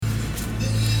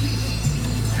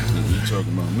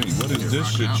talking about me. What is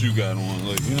this shit you got on?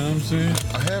 Like, you know what I'm saying?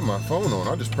 I had my phone on.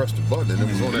 I just pressed the button and it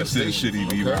was on that This that station. shit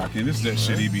he be rocking. This that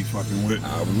shit he be fucking with.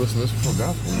 I was listening to this for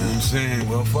gospel. You know what I'm saying?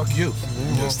 Well, fuck you.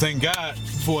 Just thank God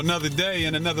for another day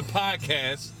and another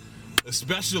podcast,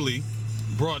 especially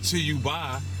brought to you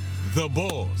by The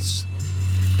Boss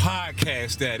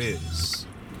Podcast, that is.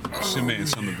 It's your man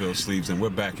Somerville Sleeves, and we're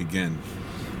back again.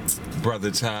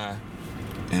 Brother Ty,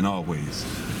 and always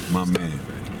my man,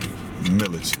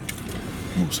 Militant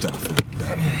Mustafa.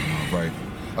 All right.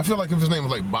 I feel like if his name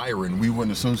was like Byron, we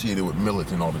wouldn't associate it with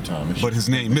militant all the time. But his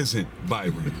name isn't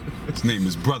Byron. His name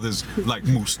is Brothers like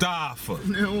Mustafa.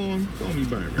 Now on, call me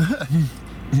Byron.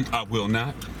 I will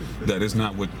not. That is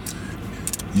not what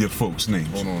your folks' names.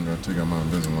 Hold on, I'll take out my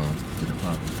Invisalign. Get it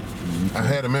popping. I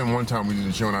had him in one time we did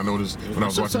the show, and I noticed when I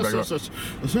was watching back.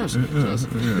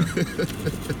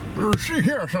 She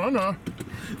here, son.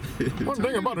 One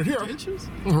thing about it here.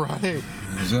 Right.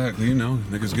 Exactly, you know,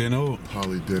 niggas getting old.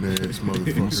 Holly dead ass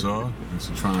motherfucker. That's all. It's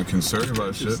trying to conserve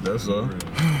our shit, that's all.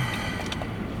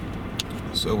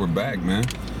 So we're back, man.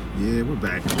 Yeah, we're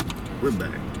back. We're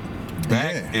back.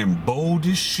 Back Yeah. and bold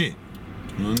as shit.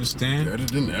 You understand? Better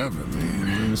than ever, You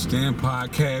man. understand?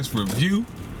 Podcast review.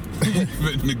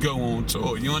 Fitting to go on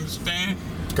tour. You understand?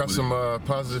 Got some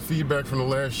positive feedback from the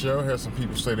last show. Had some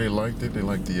people say they liked it. They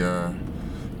liked the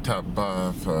top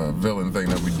 5 villain thing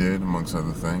that we did, amongst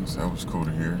other things. That was cool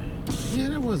to hear. Yeah,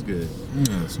 that was good.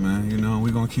 Yes, man. You know,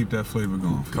 we're gonna keep that flavor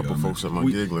going for A couple y'all, folks at my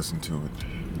gig listened to it.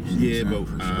 Yeah, but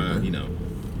appreciate that. you know,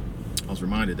 I was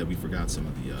reminded that we forgot some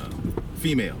of the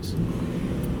females.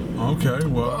 man. Okay,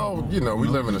 well. Oh, you know, we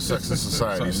live in a sexist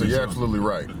society, so you're absolutely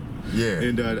right. Yeah.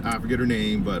 And I forget her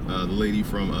name, but the lady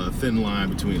from Thin Line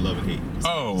Between Love and Hate.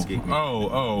 Escaped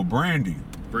me. Brandy.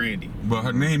 Brandy. But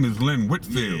her name is Lynn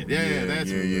Whitfield. Yeah, that's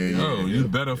yeah. Oh, you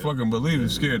better fucking believe it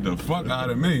scared the fuck out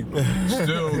of me.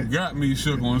 Still got me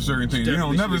shook on certain things. You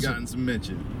don't never gotten some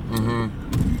mention.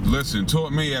 listen.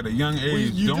 Taught me at a young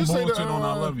age. you Don't just say bullshit the, on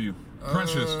I love you.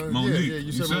 Precious, yeah, Monique. yeah,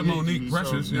 you said Monique,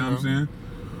 Precious. so, you know what I'm saying?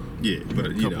 Yeah,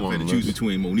 but you know, I had to choose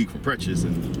between Monique from Precious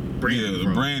and Brandy. Yeah,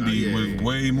 from, Brandy was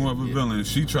way more of a villain.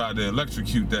 She tried to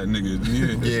electrocute that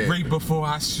nigga. Yeah. Right before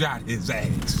I shot his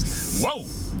ass. Whoa,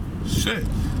 shit.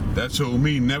 That told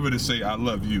me never to say I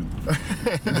love you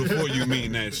before you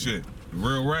mean that shit.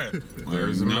 Real rap.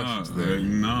 There's a message there.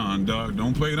 Nah, dog.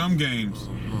 Don't play them games.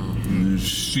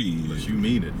 Shit. But you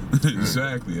mean it.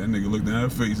 Exactly. That nigga looked in her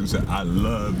face and said, I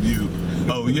love you.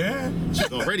 Oh, yeah?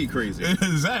 She's already crazy.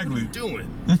 Exactly. What you doing?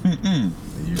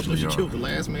 They usually She are. killed the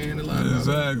last man alive.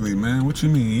 Exactly, man. What you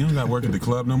mean? You don't got to work at the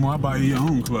club no more. I buy you your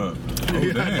own club.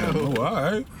 Oh, damn. Oh, all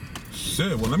right.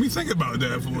 Shit. Well, let me think about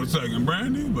that for a second,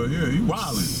 Brandy. But yeah, you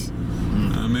wildin'.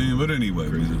 I mean, but anyway,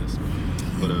 man. Craziness.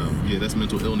 But yeah, that's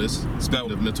mental illness.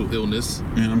 Speaking of mental illness,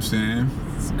 You know what I'm saying?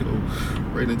 let's go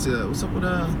right into what's up with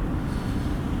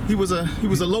he was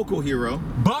a local hero.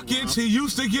 Buckets. He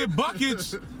used to get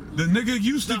buckets. The nigga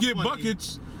used to get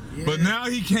buckets. But now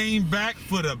he came back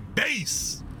for the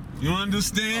base. You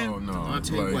understand? Oh, no.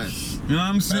 Monte West. You know what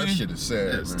I'm saying? That shit is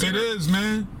sad, That's man. It is,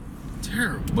 man.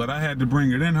 Terrible. But I had to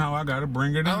bring it in how I gotta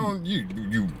bring it in. I don't.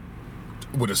 You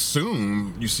would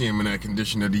assume you see him in that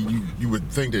condition that you would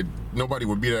think that nobody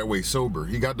would be that way sober.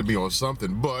 He got to be on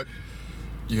something, but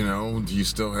you know, he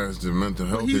still has the mental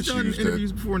health He's done issues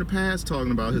interviews before in the past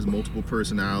talking about his multiple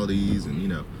personalities, and you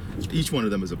know, each one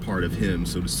of them is a part of him,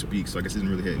 so to speak. So I guess he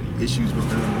didn't really have any issues with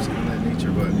them or something of that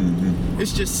nature. But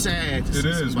it's just sad to It see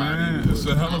is, somebody man. who It's was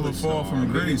a hell of a college fall star,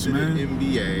 from made grace, it to man. the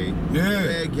NBA, Yeah.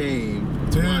 bad game,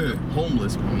 Yeah. wound up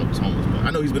homeless. I don't know if he's homeless, but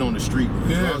I know he's been on the street. with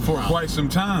Yeah, drugs for problems quite some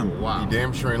for time. a while. He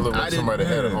damn sure ain't look I like didn't- somebody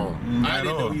that had a Yeah. home. I At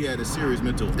didn't know all. he had a serious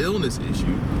mental illness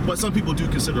issue, but some people do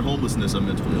consider homelessness a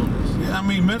mental illness. Yeah, I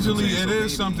mean, mentally, So it maybe-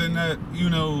 is something that, you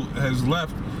know, has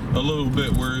left a little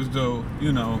bit, whereas though,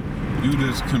 you know, you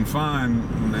just confined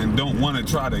and don't want to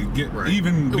try to get,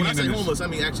 even When being I say in this. homeless, I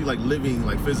mean actually like living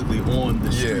like physically on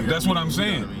the street. that's what I'm You know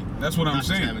saying. what I mean? That's what I'm Not just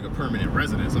saying. having a permanent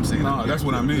residence. I'm saying No, like, that's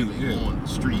what I mean, living yeah. on the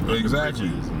street, under Exactly.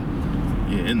 bridges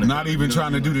and, in the Not even you know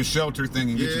trying what to I do mean? the shelter thing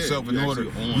and get Yeah, yourself in you're order.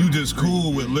 actually on You the just street,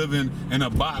 cool with yeah. living in a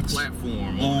box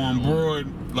platform on Broad,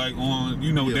 like on,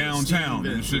 you know, Yeah, downtown steam and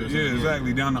vents shit. or Yeah, something,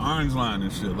 exactly. Down the Orange Line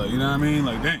and shit. Like, you know what I mean?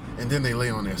 Like, dang. And then they lay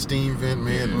on that steam vent,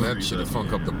 man, and that shit'll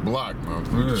funk up the block, man.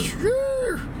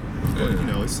 But, you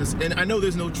know, it's just, and I know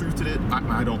there's no truth to it.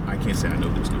 I can't say I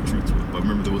know there's no truth to it. But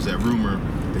remember, there was that rumor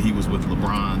that he was with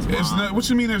LeBron's mom. It's not, what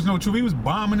you mean there's no truth? He was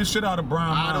bombing the shit out of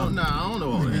Brian. I don't know. I don't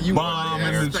know. All that. You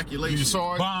Bombing That's the- speculation. You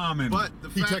saw it? Bombing. But the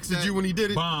He fact texted that, you when he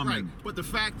did it? Bombing. Right. But the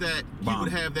fact that he Bomb.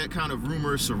 would have that kind of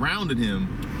rumor surrounding him,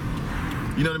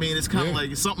 you know what I mean? It's kind of Yeah.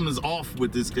 like something is off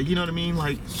with this. You know what I mean?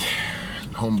 Like,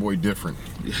 homeboy different,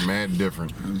 mad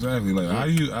different. Exactly. Like how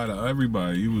you out of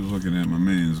everybody, you was looking at my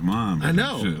man's mom. I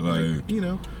know. Shit, like you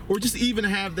know, or just even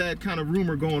have that kind of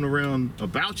rumor going around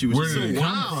about you. Which where is did so it come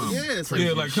wild. from? Yeah, it's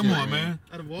like, come on, man.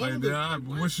 Out of all Like, the, I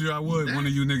wish I would. One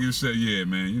of you niggas said, "Yeah,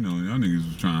 man, you know, y'all niggas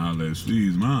was trying to holler at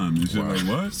Steve's mom and shit." Wow. Like,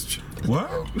 what?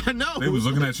 What? I know. They was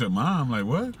looking at your mom like,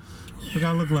 what? What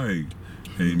I look like?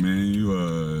 Hey man,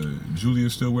 you Julia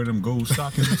still wear them gold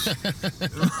stockings?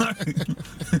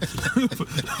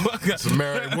 It's a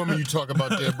married woman you talk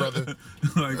about there, brother.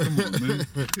 Like, come on, man.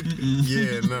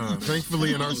 Yeah, no.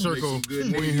 Thankfully in our circle,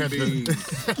 Good we had Navy to.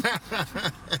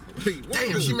 beans.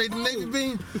 Damn, she made them Navy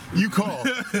beans? You call.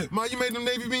 Ma, you made them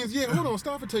Navy beans? Yeah, hold on,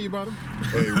 stop and tell you about them.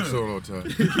 Hey, we're so on time.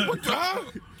 What the hell?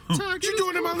 What you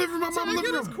doing in my living room? My mama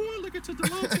living room? Corn liquor to the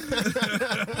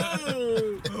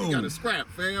oh, you got a scrap,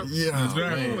 fam. Yeah, That's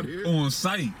man. right. On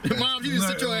site. Mom, you need to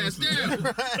sit your ass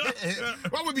down.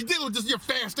 Why would we dealing with just your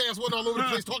fast ass one all over the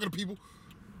place talking to people?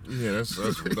 Yeah, that's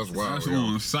wild. That's yo.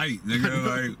 on site,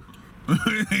 nigga. Like,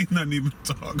 ain't nothing even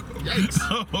to talk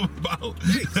about.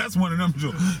 That's one of them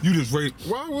jokes. You just wait.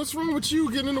 Why? What's wrong with you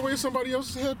getting in the way of somebody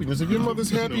else's happiness? If your mother's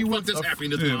happy Fuck with this a,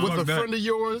 happiness, yeah, Mom. with a Fuck that. friend of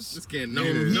yours, This can't know.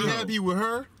 and he no. happy with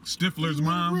her, Stifler's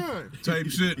mom Right. type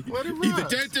shit. let it He's the ride.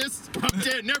 dentist. I'm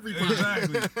dead and everybody.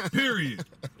 Exactly. Period.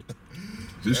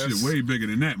 This That's- shit way bigger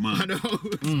than that, I mom.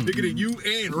 know. Bigger than you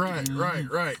and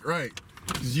Right.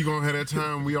 Cause you gonna have that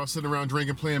time we all sitting around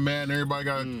drinking, playing Madden, and everybody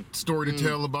got a story to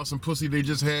tell about some pussy they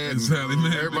just had. and Exactly,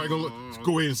 man. Everybody go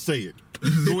ahead and say it.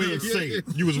 Go ahead and say it.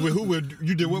 You was with who?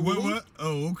 You did what? with who? What?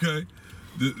 Oh, okay.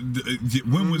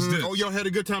 When was this? Oh, y'all had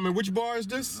a good time. And which bar is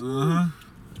this? Oh,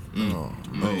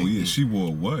 yeah, she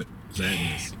wore what?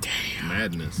 Madness.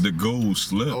 Madness. The gold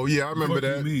slip. Oh, yeah, I remember Fuck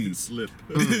that. You mean? Slip.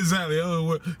 Exactly.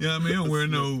 Oh, you know what I mean? They don't wear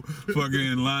no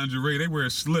fucking lingerie. They wear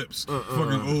slips.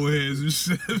 Fucking old heads and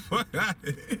shit. Fuck out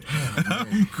of here.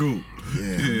 I'm cool.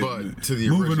 Yeah, but man. to the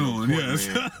Moving original on, point, yes.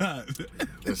 man,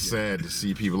 it's sad to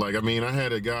see people like. I mean, I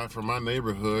had a guy from my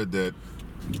neighborhood that.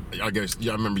 I guess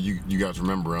I remember you guys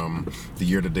remember the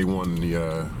year that they won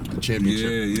the championship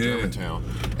in Germantown.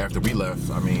 After we left,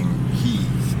 I mean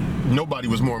nobody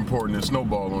was more important than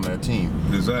Snowball on that team.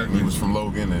 Exactly. He was from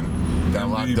Logan and got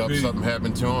locked up. MVP. Something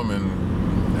happened to him,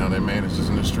 and now that man is just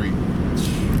in the street.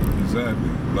 Exactly.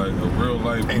 Like a real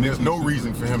life. And there's no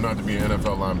reason for him not to be an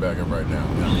NFL linebacker right now.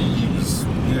 I mean, he's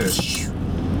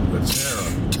a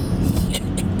terror.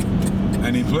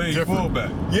 And he played Different.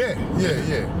 fullback. yeah.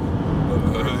 You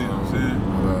know what I'm saying?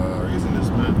 Craziness,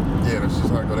 man. Yeah, that's just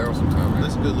how I go down sometimes, man.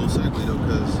 That's a good little segue though,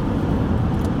 because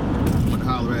I'm gonna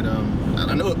holler at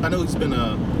I know it's been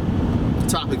a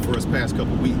topic for us past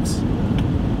couple weeks,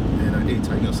 and hey,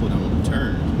 Ty, you gotta slow down on the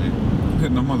turns, man.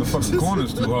 Hitting the motherfucking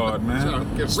corners too hard, man. Trying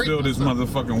to get Spill this raped or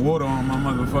motherfucking water on my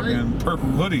motherfucking purple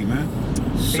hoodie, man.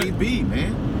 Shit. AB,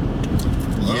 man.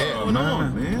 Yeah, What's going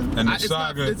on, man? And the it's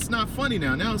saga. It's not funny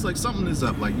now. Now it's like something is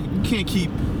up. Like you can't keep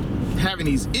having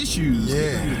these issues.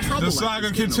 Yeah. getting into trouble The like saga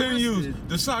this, getting continues. arrested.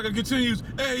 The saga continues.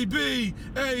 AB.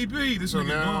 This So nigga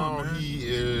now gone, man. he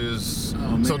is. Oh,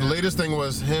 man. So the latest thing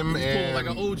was him He's and pulling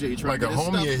like an OJ trying like to a get his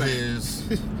homie stuff of back.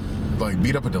 his, like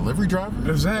beat up a delivery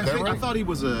driver. Exactly. Is that I right? thought he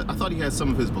was I thought he had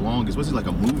some of his belongings. Was he like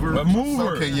a mover? A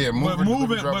mover. Okay, yeah, mover, But moving,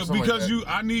 delivery driver, but something because like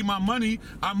that. I need my money,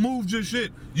 I moved your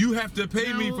shit. You have to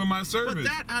pay me No, for my service. But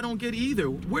that I don't get either.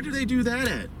 Where do they do that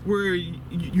at? Where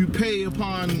you pay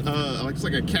upon like it's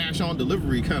like a cash on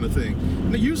delivery kind of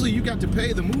thing. Now, usually you got to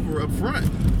pay the mover up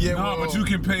front. Yeah, No, but you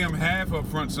can pay them half up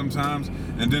front sometimes,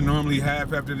 and then normally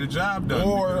half after the job done.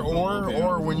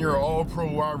 Or when you're an all-pro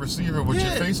wide receiver with your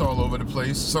Yeah. face all over the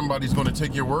place, somebody's going to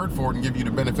take your word for it and give you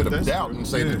the benefit of the That's doubt true. and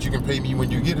say Yeah. that you can pay me when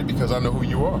you get it because I know who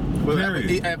you are. But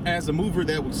Period. as a mover,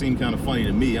 that would seem kind of funny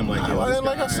to me. I'm like, yo, this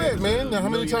Like I guy said, is man, a how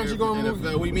many times you gonna millionaire move? for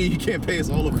NFL. What do you mean you can't pay us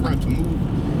all up front to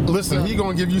move? Listen, he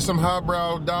gonna give you some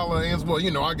highbrow dollar answer. Well,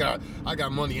 you know, I got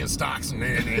money in stocks and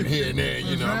there and here and there.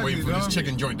 You know, I'm waiting for this Exactly,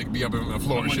 chicken joint to be up in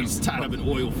Florida. Money's tied up in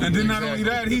oil. And then not only Exactly.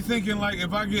 that, he thinking like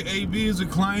if I get AB as a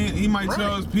client, he might tell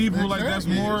Right. his people like that's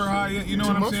Exactly. more high. You know 2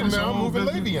 what I'm months saying? from It's a now, I'm whole moving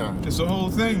business. Le'Veon. It's a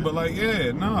whole thing. But like,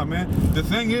 yeah, nah, man. The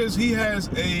thing is, he has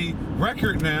a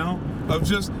record now of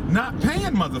just not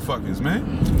paying motherfuckers,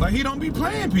 man. Like he don't be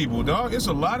playing people, dog. It's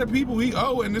a lot of people he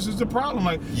owe, and this is the problem.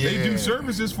 Like they Yeah. do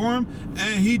services for him,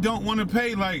 and he don't want to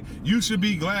pay. Like you should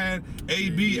be glad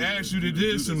AB asked you to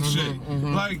do some shit.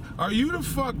 Like, are you the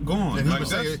fuck gone? And he Like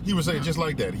would say it just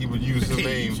like that. He would use his You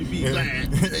name. should be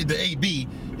glad. The AB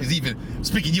is even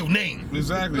speaking your name.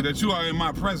 exactly that you are in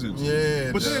my presence.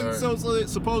 Yeah. But then, so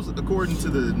suppose according to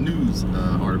the news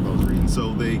article I was reading,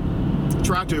 so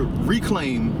tried to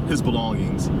reclaim his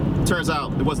belongings. Turns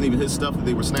out it wasn't even his stuff that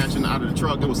they were snatching out of the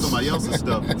truck. It was somebody else's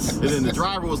stuff. And then the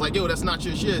driver was like, yo, that's not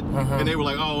your shit. And they were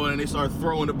like, oh, and they started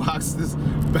throwing the boxes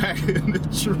back in the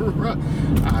truck.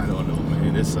 I don't know,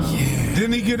 man. It's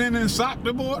Didn't he get in and sock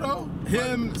the boy though?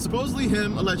 Supposedly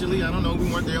him, allegedly. I don't know. We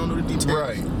weren't there. I don't know the details.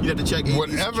 Right. You have to check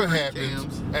whatever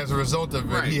happens as a result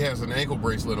of it, he has an ankle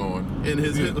bracelet on. And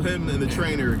him and the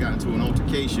trainer got into an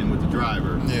altercation with the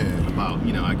driver. Yeah. About,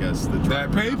 I guess the driver.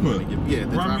 That paper. The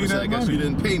driver said, I guess money. you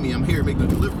didn't pay me. I'm here making a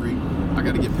delivery. I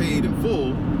got to get paid in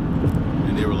full.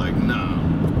 And they were like, no,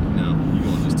 you're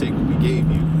going to just take what we gave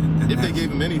you. If they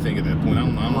gave him anything at that point, I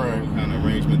don't know what kind of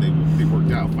arrangement they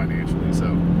worked out financially. So,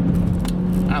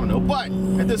 I don't know. But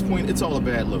at this point, it's all a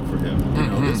bad look for him.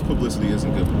 This publicity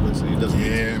isn't good publicity. It doesn't.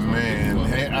 Yeah, man.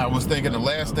 Hey, I was thinking the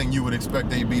last thing you would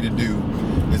expect AB to do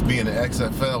is be in the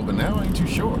XFL, but now I ain't too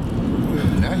sure.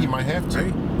 Now he might have to.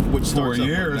 Right? Which starts For a up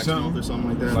year or next something. month or something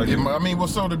like that.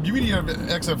 So the beauty of the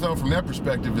XFL from that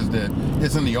perspective is that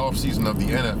it's in the off season of the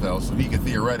NFL, so he could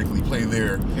theoretically play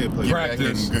there, get back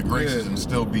in good graces, and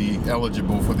still be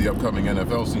eligible for the upcoming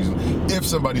NFL season if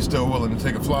somebody's still willing to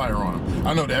take a flyer on him.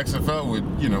 I know the XFL would,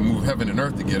 move heaven and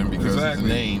earth to get him because of his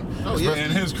name. Oh yeah,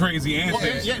 and his crazy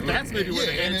antics. Yeah, that's maybe where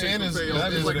the antics and will it's pay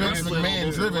off. It's like like Vince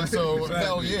McMahon driven, so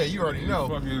hell yeah, you already know.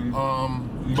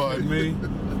 But me.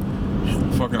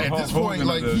 Fucking at this point,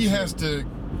 like he has to.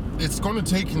 It's going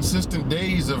to take consistent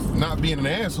days of not being an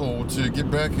asshole to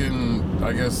get back in,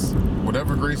 I guess,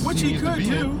 whatever graces he needs to be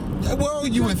in. Well,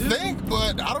 you would think,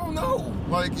 but I don't know.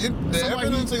 Like, the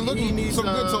evidence ain't looking so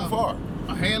good so far.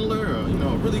 A handler, or,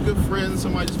 a really good friend,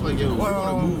 somebody just like, yo, we're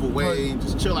going to move away and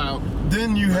just chill out.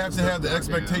 Then you have to have the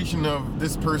expectation of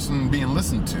this person being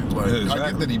listened to. Like,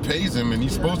 I get that he pays him and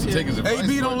he's supposed to take his advice.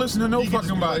 AB don't listen to no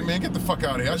fucking body. Like, man, get the fuck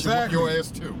out of here. I should whoop your ass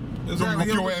too. Exactly.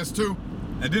 Whoop your ass too.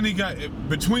 And then he got,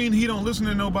 between he don't listen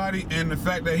to nobody and the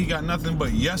fact that he got nothing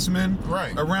but yes men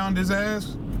around his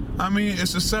ass, I mean,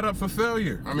 it's a setup for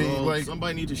failure. I mean,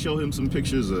 somebody need to show him some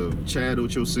pictures of Chad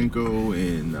Ochocinco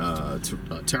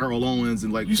and Terrell Owens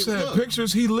and you said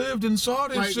pictures. He lived and saw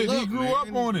this shit. He grew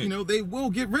up on it. They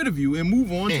will get rid of you and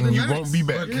move on, and you won't be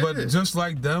back. But just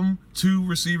like them two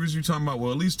receivers you talking about,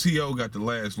 well, at least T.O. got the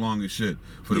last longest shit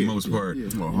for the most part.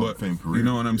 Well, but you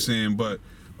know what I'm saying? But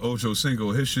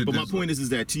Ochocinco, his shit. But my point is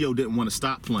that T.O. didn't want to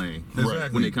stop playing exactly.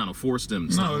 when they kind of forced him.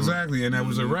 No, exactly, and that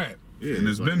was a wrap. Yeah, and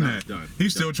it's like, been that.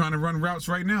 He's still trying to run routes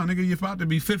right now, nigga. You're about to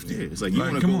be 50. Yeah, it's like you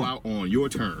want to go out on your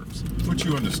terms. Which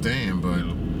you understand, but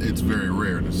it's very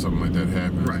rare that something like that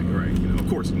happens. Right. Of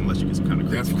course, unless you get some kind of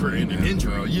crazy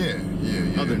injury. Yeah.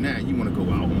 Other than that, you want to go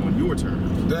out on your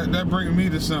terms. That brings me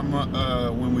to something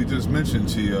when we just mentioned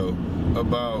T.O.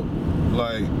 about,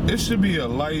 like, it should be a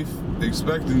life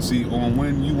expectancy on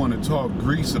when you want to talk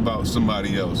grease about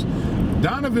somebody else.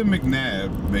 Donovan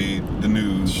McNabb made the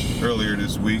news earlier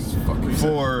this week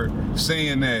for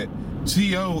saying that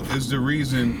T.O. is the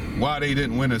reason why they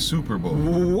didn't win a Super Bowl.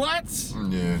 What?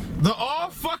 Yeah. The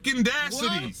all-fucking-dacity.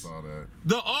 I saw that.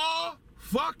 The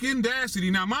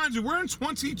all-fucking-dacity. Now, mind you, we're in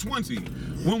 2020.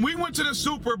 When we went to the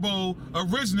Super Bowl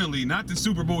originally, not the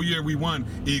Super Bowl year we won,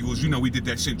 Eagles, we did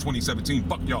that shit in 2017.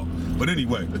 Fuck y'all. But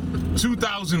anyway,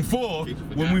 2004,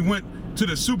 when we went to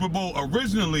the Super Bowl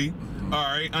originally, all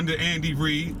right, under Andy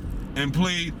Reid, and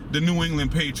played the New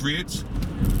England Patriots,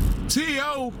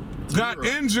 T.O. got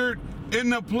injured in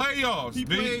the playoffs. He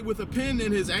played with a pin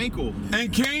in his ankle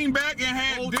and came back and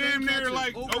had damn near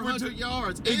like over 100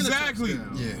 yards. Exactly.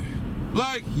 Yeah.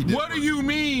 Like, what do you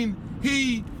mean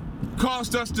he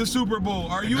cost us the Super Bowl?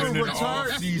 Are you a retard?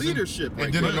 That's leadership.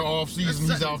 And then in the off season,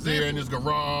 he's out there in his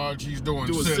garage. He's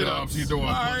doing sit-ups. He's doing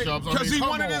push-ups. Because he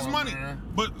wanted his money. Man.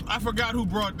 But I forgot who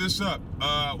brought this up.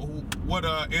 What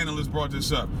analyst brought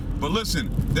this up? But listen,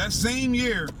 that same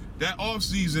year, that off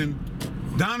season,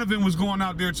 Donovan was going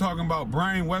out there talking about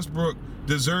Brian Westbrook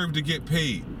deserved to get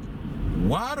paid.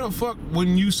 Why the fuck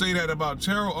wouldn't you say that about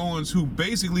Terrell Owens, who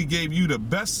basically gave you the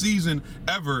best season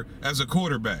ever as a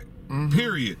quarterback?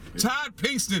 Period. Todd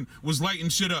Pinkston was lighting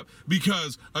shit up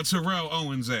because of Terrell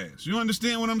Owens' ass. You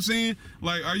understand what I'm saying?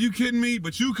 Like, are you kidding me?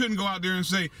 But you couldn't go out there and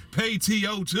say, pay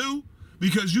T.O. too?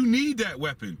 Because you need that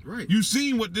weapon. Right. You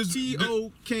seen what this...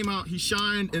 T.O. came out, he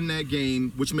shined in that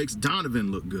game, which makes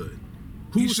Donovan look good.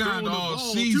 He shined all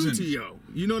season. To T.O.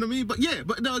 You know what I mean? But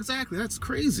no, exactly. That's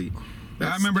crazy.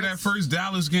 I remember that first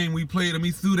Dallas game we played him.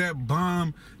 He threw that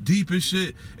bomb deep as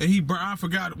shit, and I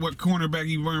forgot what cornerback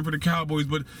he ran for the Cowboys,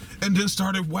 and then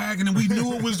started wagging, and we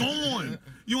knew it was on.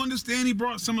 You understand? He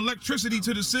brought some electricity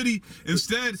to the city.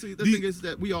 Instead, see, the thing is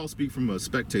that we all speak from a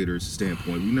spectator's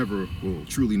standpoint. We never will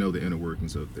truly know the inner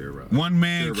workings of their one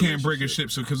man can't break a ship.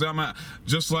 So, because I'm not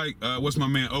just like what's my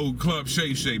man old Club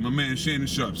Shay. My man Shannon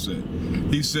Sharp said.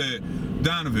 He said,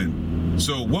 Donovan.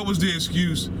 So, what was the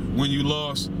excuse when you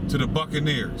lost to the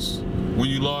Buccaneers? When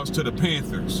you lost to the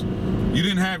Panthers? You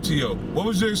didn't have T.O. What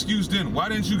was your excuse then? Why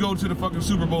didn't you go to the fucking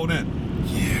Super Bowl then?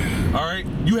 Yeah. All right?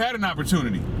 You had an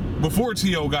opportunity before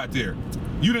T.O. got there.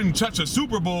 You didn't touch a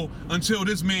Super Bowl until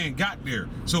this man got there.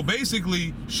 So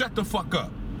basically, shut the fuck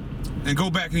up and go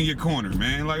back in your corner,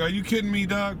 man. Like, are you kidding me,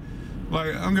 dog?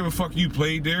 Like, I don't give a fuck you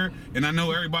played there. And I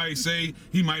know everybody say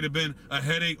he might have been a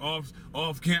headache off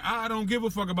camp. I don't give a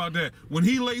fuck about that. When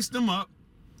he laced them up,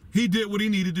 he did what he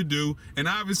needed to do and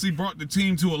obviously brought the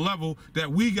team to a level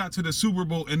that we got to the Super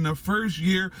Bowl in the first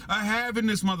year of having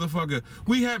this motherfucker.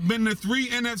 We have been to 3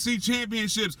 NFC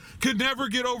championships, could never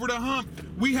get over the hump.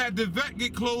 We had the vet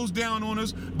get closed down on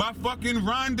us by fucking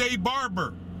Rondé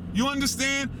Barber. You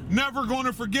understand? Never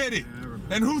gonna forget it.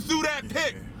 And who threw that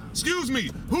pick? Excuse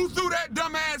me, who threw that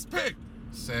dumbass pick?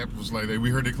 Sap was like, we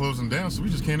heard they closing down, so we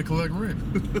just came to collect rent.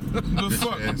 The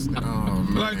fuck? Oh,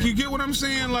 man. Like, you get what I'm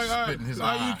saying? Like, Spitting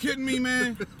are you kidding me,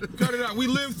 man? Cut it out. We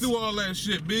lived through all that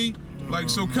shit, B. Like,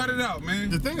 so cut it out, man.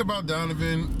 The thing about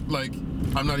Donovan, like,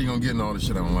 I'm not even gonna get into all the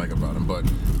shit I don't like about him, but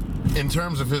in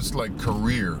terms of his, like,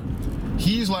 career,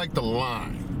 he's like the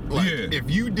line. Like, if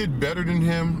you did better than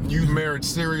him, you merit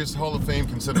serious Hall of Fame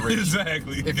consideration.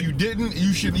 Exactly. If you didn't,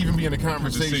 you shouldn't even be in a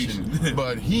conversation.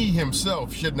 But he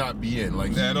himself should not be in.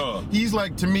 Like, at all. He's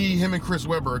like, to me, him and Chris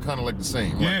Webber are kind of like the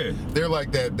same. Like, they're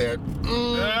like that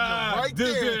right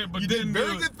there. But you did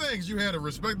very good things. You had a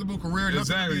respectable career.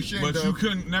 Exactly. But you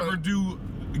couldn't never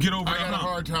get over I got a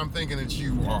hard time thinking that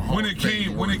you are Hall of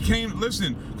Fame.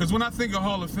 Listen, because when I think of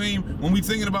Hall of Fame, when we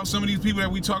thinking about some of these people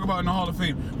that we talk about in the Hall of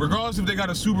Fame, regardless if they got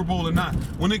a Super Bowl or not,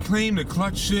 when they claim the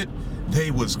clutch shit,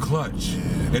 they was clutch.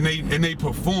 And they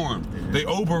performed. They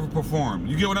overperformed.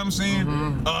 You get what I'm saying?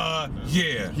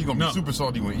 Yeah. He gonna be super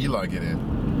salty when Eli get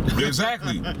in.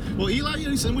 Exactly. Well, Eli,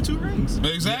 he's in with 2 rings.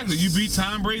 Exactly. Yes. You beat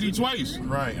Tom Brady twice.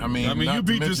 Right. I mean you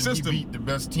beat the system. He beat the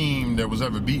best team that was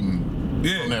ever beaten.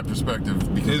 Yeah. From that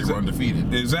perspective, because they were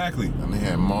undefeated. Exactly. And they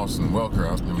had Moss and Welker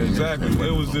out there. Exactly.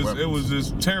 It was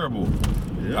just terrible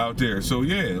out there. So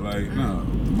yeah, like no,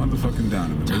 motherfucking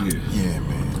Donovan. Yeah,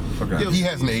 man. Okay. He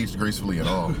hasn't aged gracefully at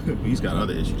all. He's got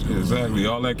other issues. Exactly.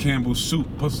 All that Campbell soup,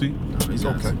 pussy. He's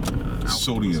okay.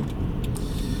 Sodium.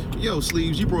 Yo,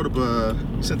 Sleeves, you brought up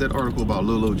you sent that article about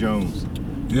Lolo Jones.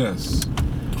 Yes.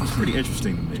 It's pretty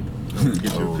interesting to me. I want to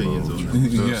get your opinions on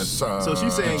that. Yes. So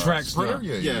she's saying track star.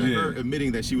 Her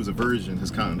admitting that she was a virgin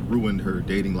has kind of ruined her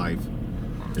dating life.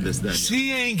 And this, that.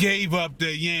 She ain't gave up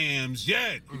the yams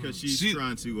yet. Because she's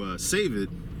trying to save it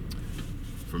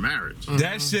for marriage.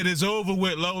 That shit is over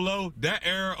with, Lolo. That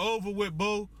era over with,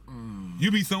 boo.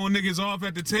 You be throwing niggas off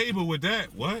at the table with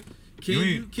that. What?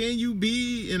 Can you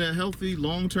be in a healthy,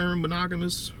 long-term,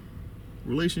 monogamous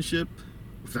relationship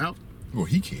without? Well,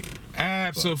 he can't.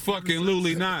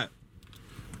 Absolutely not.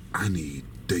 I need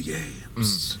the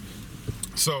yams.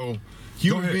 So,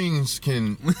 human beings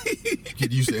can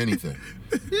get used to anything.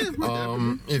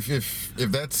 If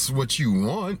that's what you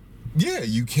want, yeah,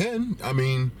 you can. I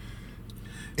mean,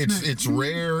 it's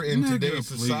rare in today's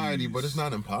society, but it's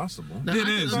not impossible. It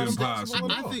is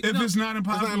impossible. If it's not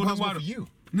impossible, then why for you?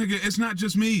 Nigga, it's not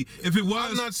just me. If it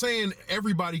was, I'm not saying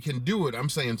everybody can do it. I'm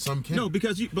saying some can. No,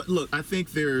 but look, I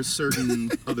think there's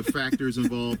certain other factors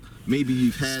involved. Maybe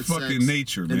you've had fucking sex,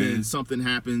 nature, man. And then something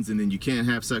happens, and then you can't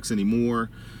have sex anymore.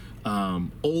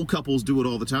 Old couples do it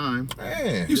all the time.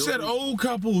 Man. You said old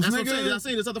couples, that's nigga. What I'm saying. I'm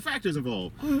saying there's other factors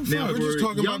involved. Now, we're just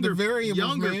talking about the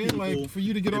variables, man. People, like, for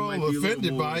you to get all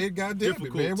offended by it, goddamn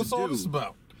it, man. What's all this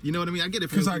about? You know what I mean? I get it.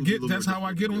 Because that's how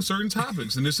I get on certain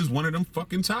topics. And this is one of them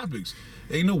fucking topics.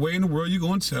 Ain't no way in the world you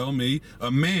gonna tell me,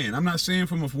 a man, I'm not saying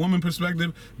from a woman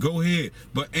perspective, go ahead.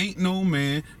 But ain't no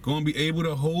man gonna be able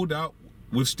to hold out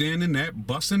withstanding that,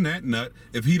 busting that nut,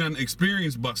 if he done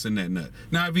experienced busting that nut.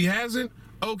 Now, if he hasn't,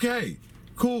 okay,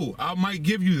 cool. I might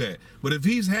give you that. But if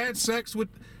he's had sex with...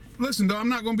 Listen, though, I'm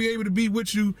not going to be able to be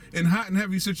with you in hot and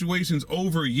heavy situations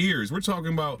over years. We're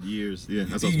talking about years. Yeah,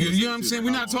 that's you know what I'm saying. We're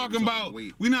not talking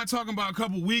about a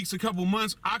couple weeks, a couple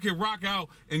months. I can rock out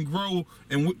and grow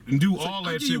and do all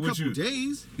that shit with you.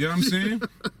 Days. You know what I'm saying?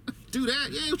 Do that.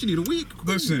 Yeah, what you need a week.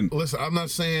 Listen, I'm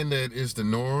not saying that it's the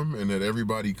norm and that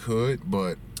everybody could,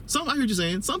 but I heard you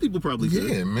saying some people probably could.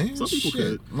 Yeah, man. Some people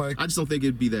could. Like, I just don't think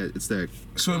it'd be that. It's that.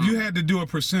 So if you had to do a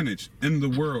percentage in the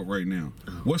world right now,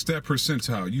 what's that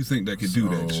percentile you think that could do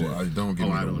that shit? I don't get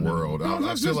I in don't the know. world. No,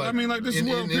 I feel like this is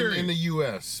world period. in the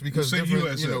U.S. because Say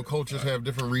different US, cultures have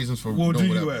different reasons for Well, doing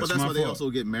do whatever. US. But that's my why they fault. also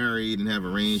get married and have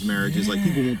arranged marriages. Like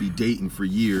people won't be dating for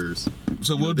years.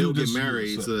 So we'll They'll do get this.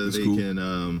 married so That's they cool.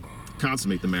 can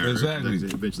consummate the marriage. Exactly.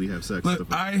 And eventually have sex. Look, and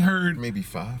stuff like I heard. Maybe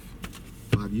 5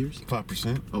 years.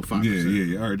 5%. Oh,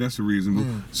 5%. Yeah. All right, that's reasonable.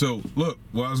 So, look,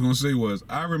 what I was going to say was,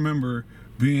 I remember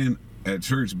being at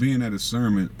church, being at a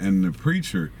sermon, and the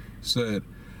preacher said,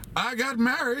 I got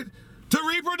married to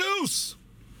reproduce.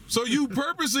 So you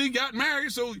purposely got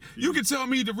married so you can tell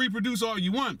me to reproduce all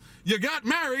you want. You got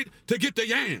married to get the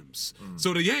yams.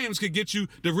 So the yams could get you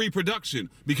the reproduction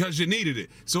because you needed it.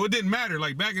 So it didn't matter.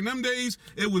 Like back in them days,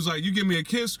 it was like, you give me a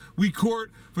kiss, we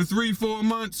court for 3-4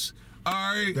 months. All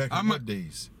right. Back in what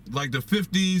days? Like the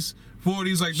 50s,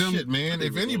 40s, like them. Shit, man.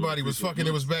 If anybody was fucking,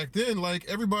 it was back then. Like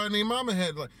everybody named Mama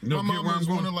had like. No, my get where mama I'm was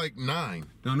one going. of like 9.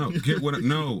 No, get what?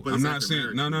 No, But I'm it's not after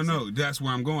saying. marriage, No. That's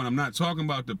where I'm going. I'm not talking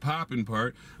about the popping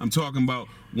part. I'm talking about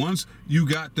once you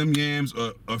got them yams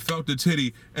or felt the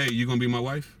titty. Hey, you gonna be my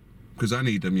wife? Because I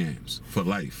need them yams for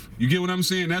life. You get what I'm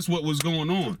saying? That's what was going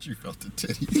on. You felt the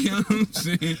titty. You know what I'm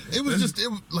saying? It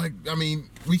was like, I mean,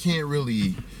 we can't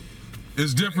really.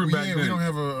 It's different back then. We don't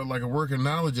have a working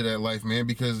knowledge of that life, man,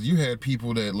 because you had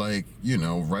people that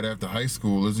right after high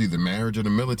school, it's either marriage or the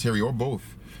military or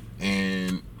both.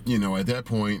 And, at that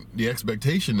point, the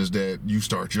expectation is that you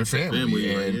start your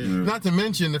family. Right, and not to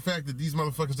mention the fact that these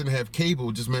motherfuckers didn't have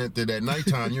cable just meant that at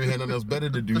nighttime you had nothing else better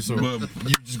to do, so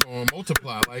you just go and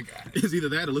multiply. Like, It's either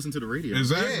that or listen to the radio.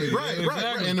 Exactly. Yeah,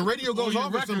 right. And the radio goes your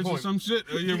off at some records point. Or some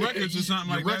shit. Or your records or something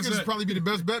like your that. records would probably be the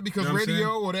best bet because You know what I'm radio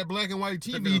saying? or that black and white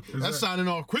TV, that's signing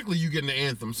off quickly. You getting the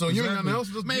anthem, so you ain't nothing else.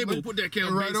 Just Mabel, put that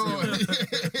Count right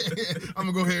Basie on. I'm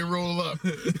gonna go ahead and roll up,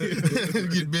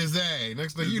 get busy.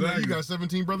 Next thing you know, you got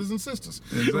 17 brothers and sisters.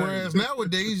 Exactly. Whereas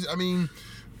nowadays, I mean,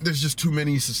 there's just too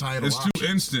many societal. It's options. too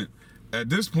instant. At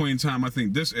this point in time, I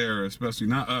think this era, especially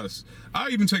not us. I'll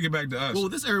even take it back to us. Well,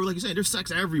 this era, like you said, there's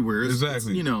sex everywhere.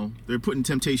 Exactly. They're putting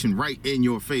temptation right in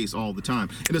your face all the time.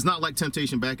 And it's not like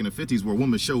temptation back in the 50s where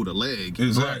women showed a leg.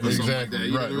 Exactly. or something like that,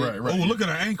 you know what I mean? Oh, look at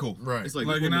her ankle. Right. It's like,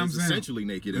 Like, the you know what I'm woman's saying? essentially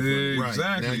naked in front of you.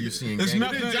 Exactly. Now you're seeing it's gang-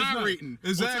 nothing. And then it's not- gyrating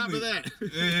Exactly. on top of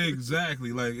that.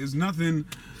 Exactly. Like it's nothing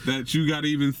that you got to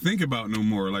even think about no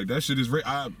more. Like that shit is.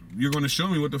 You're gonna show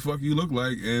me what the fuck you look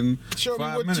like in Show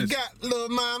 5 me what minutes you got, little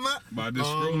mama. by just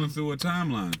scrolling through a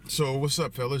timeline. So what's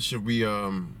up, fellas? Should we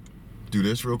do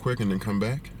this real quick and then come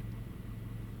back?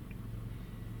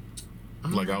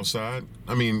 Like outside?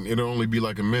 I mean, it'll only be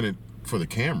like a minute for the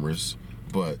cameras,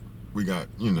 but we got,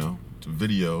 the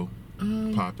video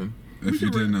popping. If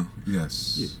you didn't know,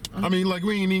 yes. I mean, like,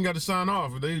 we ain't even got to sign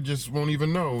off. They just won't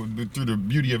even know. Through the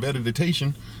beauty of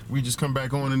editation, we just come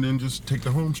back on and then just take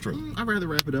the home straight. I'd rather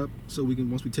wrap it up so we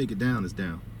can, once we take it down, it's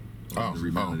down.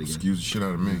 Rebound it again. Excuse the shit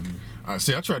out of me. I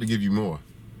see, I tried to give you more.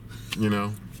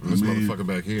 This motherfucker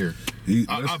back here.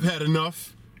 I've had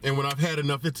enough, and when I've had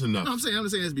enough, it's enough. No, I'm saying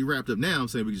it's to be wrapped up now. I'm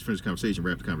saying we just finish the conversation,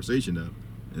 wrap the conversation up,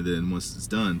 and then once it's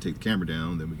done, take the camera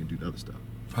down, then we can do the other stuff.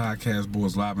 Podcast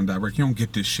Boys live and direct. You don't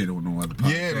get this shit on no other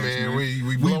podcast. Yeah, man,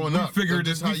 we blowing up. We figured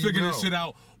That's this. how We you figured know. this shit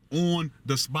out on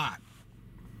the spot.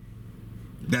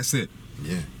 That's it.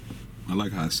 Yeah. I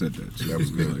like how I said that. Too. That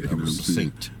was good. Like, That you know was what I'm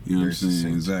saying? succinct. You know what I'm Very saying?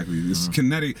 succinct. Exactly. It's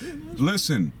kinetic.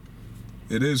 Listen,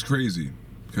 it is crazy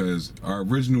because our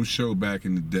original show back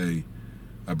in the day,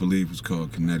 I believe, was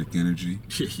called Kinetic Energy,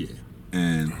 Yeah.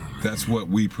 and that's what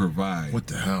we provide. What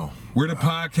the hell? We're the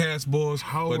podcast boys,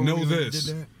 How but long know we this.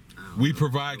 did that? We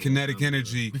provide kinetic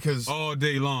energy Because all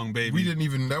day long, baby. We didn't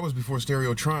even, that was before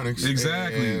Stereotronics.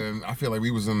 Exactly. And I feel like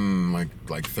we was in like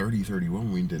 30, 31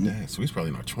 when we did that. So we was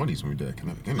probably in our 20s when we did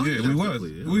Kinetic Energy. Yeah, we was.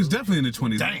 Definitely, yeah. We was definitely in the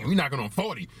 20s. Dang, we knocking on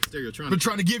 40. Stereotronics. Been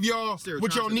trying to give y'all what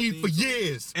y'all Stereotronics need the for theme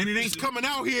years. And it ain't- Just coming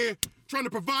out here trying to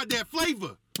provide that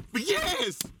flavor for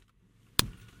years.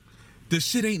 The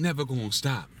shit ain't never gonna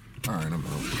stop. All right, I'm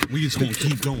out. We just gonna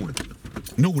keep going.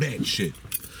 Know that shit.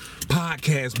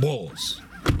 Podcast balls.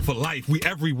 For life. We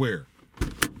everywhere.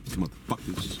 These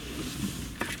motherfuckers.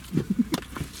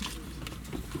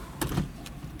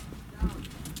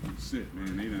 Shit,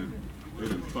 man. They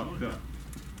done fucked up.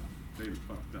 They done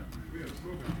fucked up, man.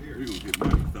 We gonna get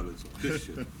money, fellas, on this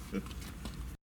shit.